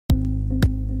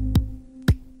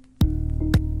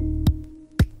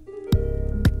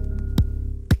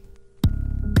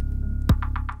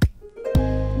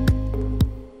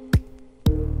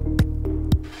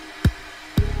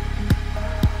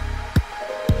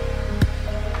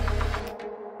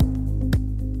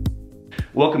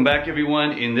Welcome back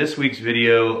everyone. In this week's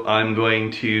video, I'm going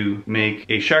to make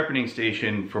a sharpening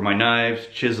station for my knives,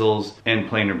 chisels, and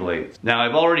planer blades. Now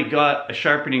I've already got a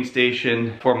sharpening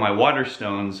station for my water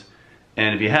stones,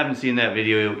 and if you haven't seen that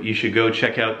video, you should go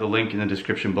check out the link in the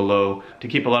description below. To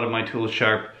keep a lot of my tools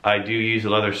sharp, I do use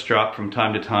a leather strop from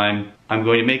time to time. I'm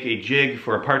going to make a jig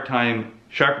for a part-time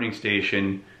sharpening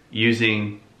station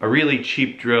using a really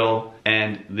cheap drill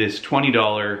and this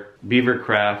 $20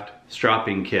 Beavercraft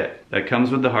Stropping kit that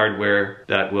comes with the hardware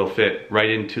that will fit right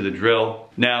into the drill.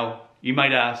 Now, you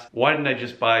might ask, why didn't I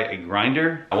just buy a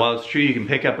grinder? Well, it's true, you can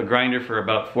pick up a grinder for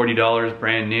about $40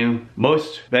 brand new.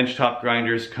 Most benchtop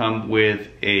grinders come with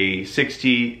a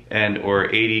 60 and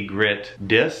or 80 grit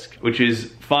disc, which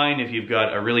is fine if you've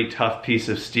got a really tough piece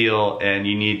of steel and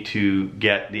you need to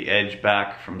get the edge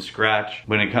back from scratch.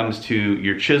 When it comes to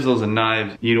your chisels and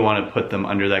knives, you don't want to put them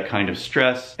under that kind of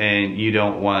stress, and you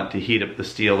don't want to heat up the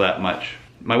steel that much.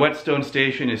 My whetstone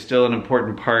station is still an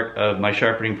important part of my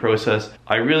sharpening process.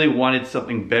 I really wanted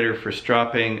something better for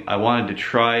stropping. I wanted to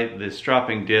try this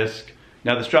stropping disc.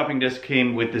 Now the stropping disc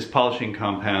came with this polishing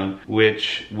compound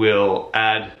which will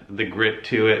add the grit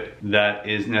to it that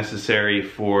is necessary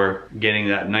for getting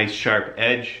that nice sharp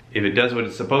edge. If it does what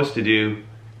it's supposed to do,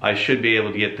 I should be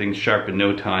able to get things sharp in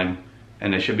no time,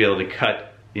 and I should be able to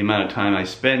cut the amount of time I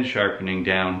spend sharpening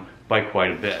down by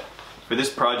quite a bit. For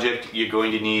this project, you're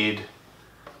going to need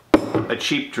a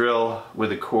cheap drill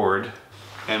with a cord,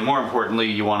 and more importantly,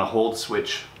 you want a hold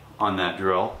switch on that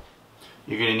drill.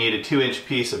 You're going to need a 2-inch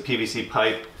piece of PVC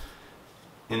pipe.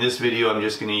 In this video, I'm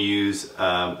just going to use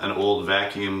an old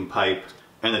vacuum pipe.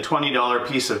 And the $20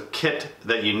 piece of kit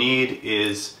that you need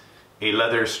is a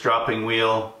leather stropping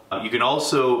wheel. You can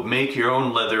also make your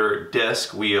own leather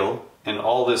disc wheel, and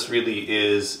all this really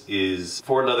is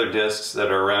 4 leather discs that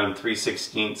are around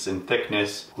 3/16 in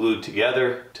thickness glued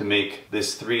together to make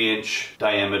this 3-inch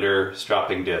diameter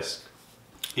stropping disc.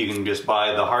 You can just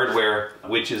buy the hardware,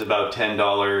 which is about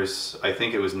 $10. I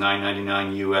think it was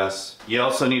 $9.99 US. You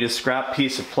also need a scrap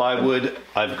piece of plywood.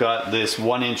 I've got this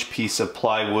 1-inch piece of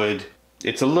plywood.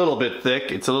 It's a little bit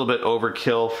thick. It's a little bit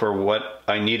overkill for what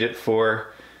I need it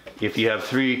for. If you have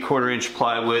 3/4 inch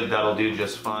plywood, that'll do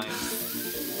just fine.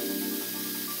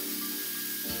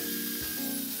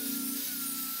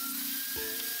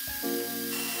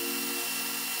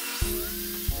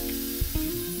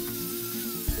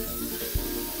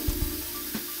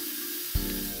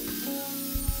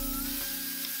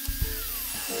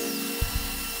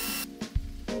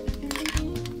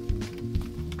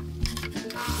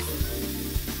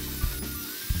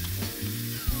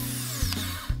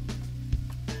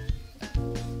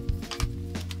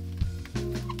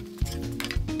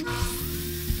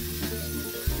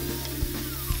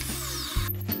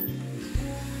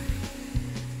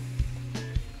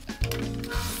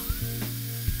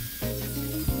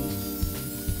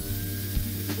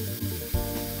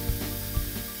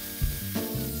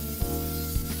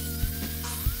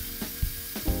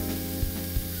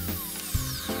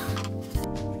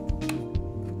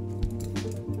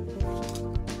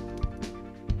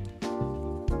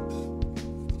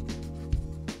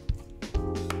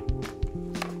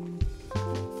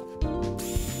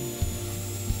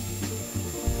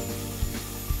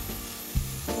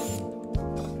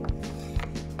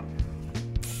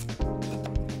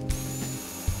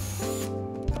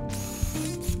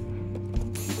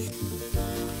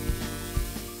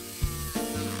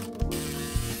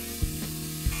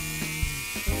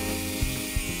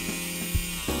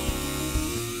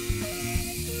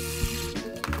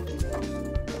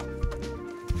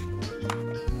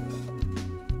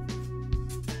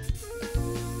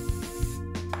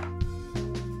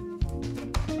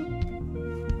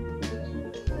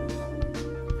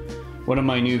 One of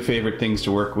my new favorite things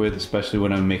to work with, especially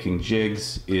when I'm making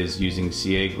jigs, is using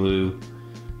CA glue.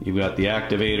 You've got the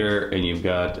activator and you've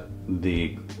got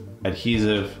the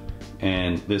adhesive,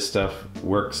 and this stuff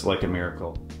works like a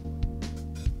miracle.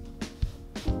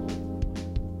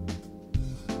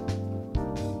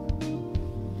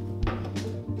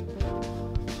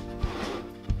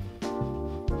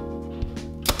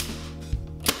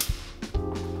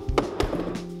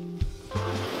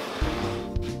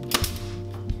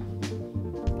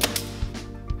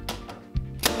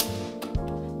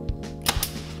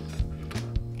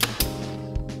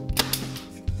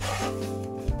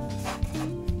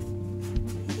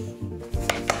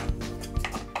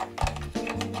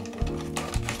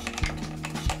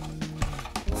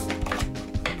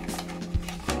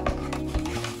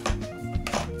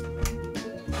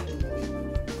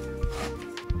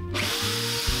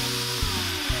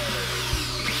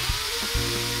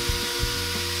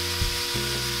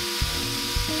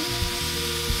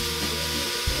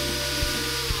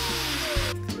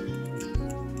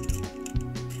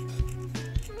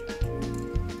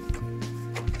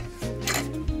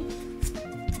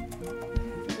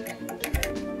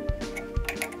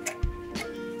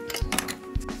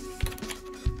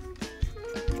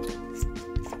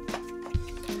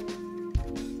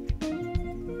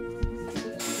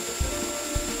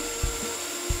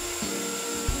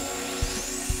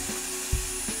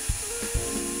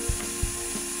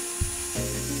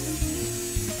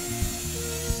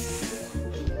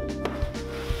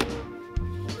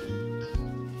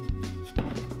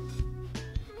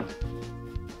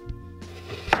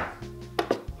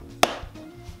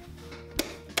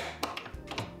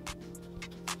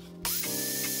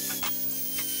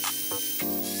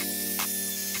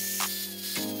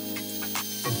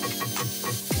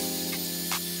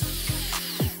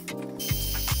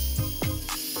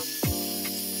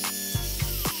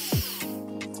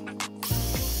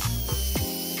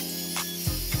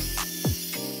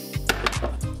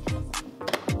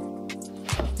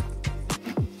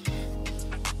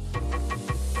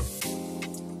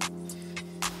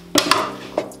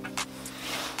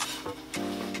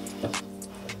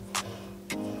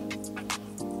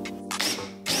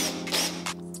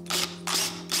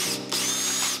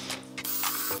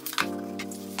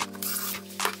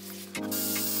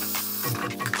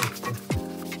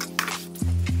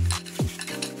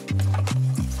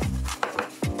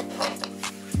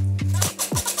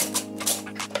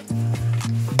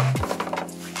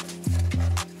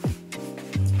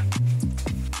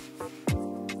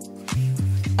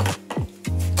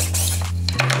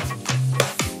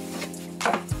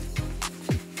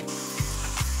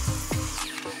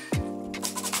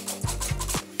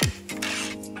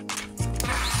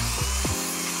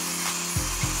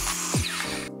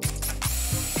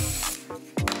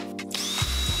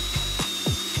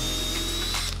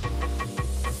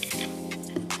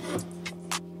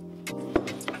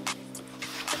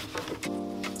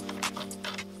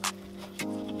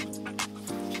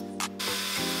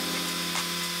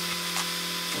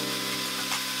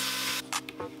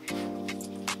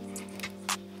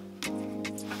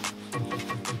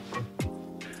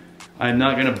 I'm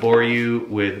not gonna bore you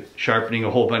with sharpening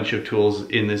a whole bunch of tools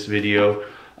in this video.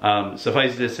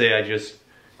 Suffice it to say, I just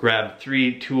grabbed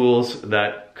 3 tools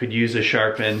that could use a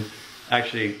sharpen.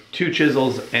 Actually, 2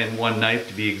 chisels and 1 knife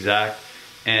to be exact.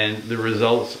 And the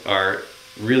results are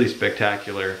really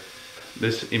spectacular.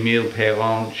 This Emile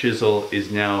Perron chisel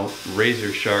is now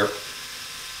razor sharp.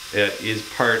 It is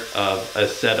part of a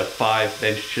set of 5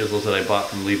 bench chisels that I bought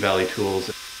from Lee Valley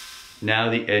Tools.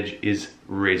 Now the edge is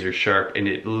razor sharp, and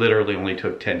it literally only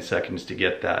took 10 seconds to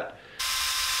get that.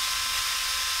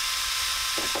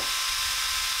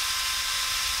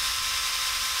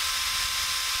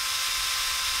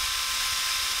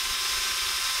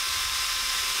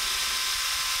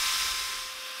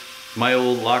 My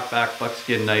old lockback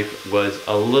buckskin knife was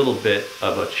a little bit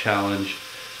of a challenge.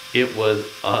 It was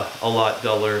a lot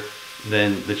duller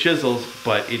than the chisels,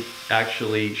 but it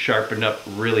actually sharpened up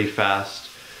really fast,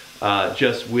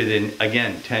 just within,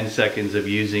 again, 10 seconds of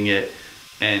using it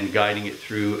and guiding it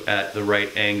through at the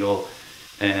right angle.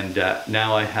 And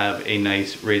now I have a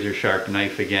nice razor sharp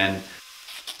knife again.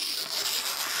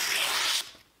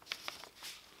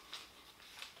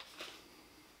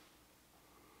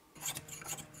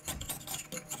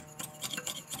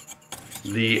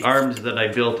 The arms that I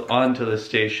built onto the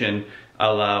station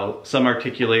allow some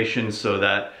articulation so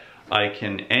that I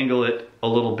can angle it a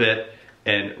little bit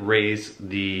and raise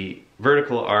the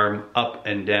vertical arm up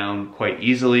and down quite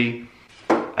easily.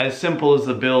 As simple as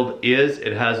the build is,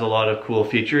 it has a lot of cool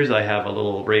features. I have a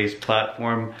little raised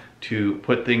platform to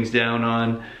put things down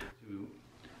on.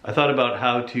 I thought about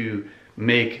how to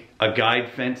make a guide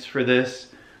fence for this,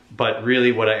 but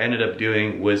really what I ended up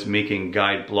doing was making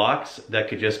guide blocks that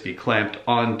could just be clamped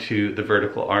onto the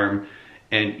vertical arm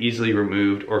and easily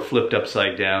removed or flipped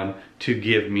upside down to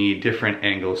give me different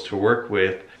angles to work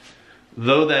with.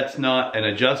 Though that's not an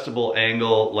adjustable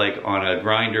angle like on a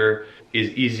grinder,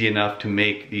 is easy enough to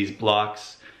make these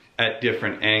blocks at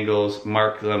different angles,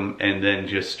 mark them, and then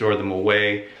just store them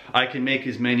away. I can make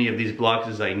as many of these blocks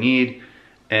as I need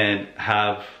and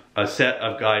have a set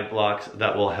of guide blocks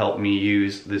that will help me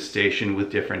use this station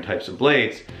with different types of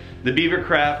blades. The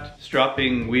Beavercraft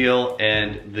stropping wheel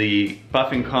and the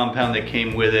buffing compound that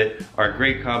came with it are a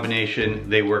great combination.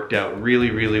 They worked out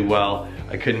really, really well.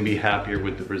 I couldn't be happier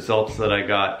with the results that I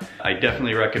got. I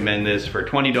definitely recommend this. For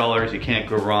 $20, you can't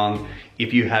go wrong.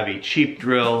 If you have a cheap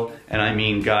drill, and I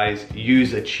mean guys,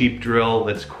 use a cheap drill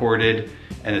that's corded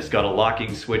and it's got a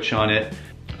locking switch on it.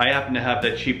 I happen to have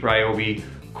that cheap Ryobi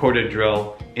corded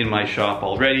drill in my shop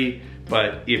already,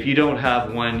 but if you don't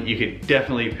have one, you could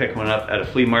definitely pick one up at a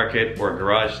flea market or a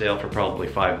garage sale for probably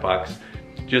 $5.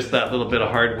 Just that little bit of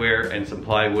hardware and some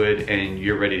plywood and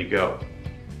you're ready to go.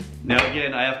 Now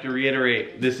again, I have to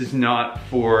reiterate, this is not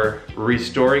for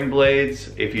restoring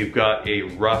blades. If you've got a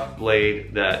rough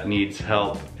blade that needs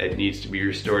help, it needs to be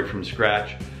restored from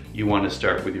scratch, you want to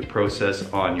start with your process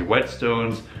on your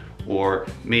whetstones, or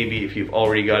maybe if you've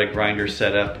already got a grinder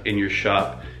set up in your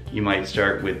shop, you might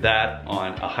start with that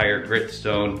on a higher grit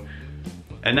stone.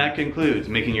 And that concludes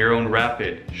making your own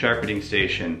rapid sharpening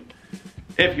station.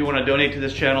 If you want to donate to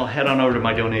this channel, head on over to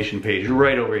my donation page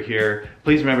right over here.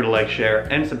 Please remember to like, share,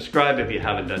 and subscribe if you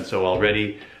haven't done so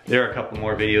already. There are a couple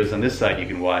more videos on this side you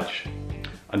can watch.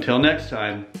 Until next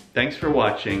time, thanks for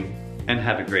watching and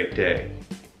have a great day.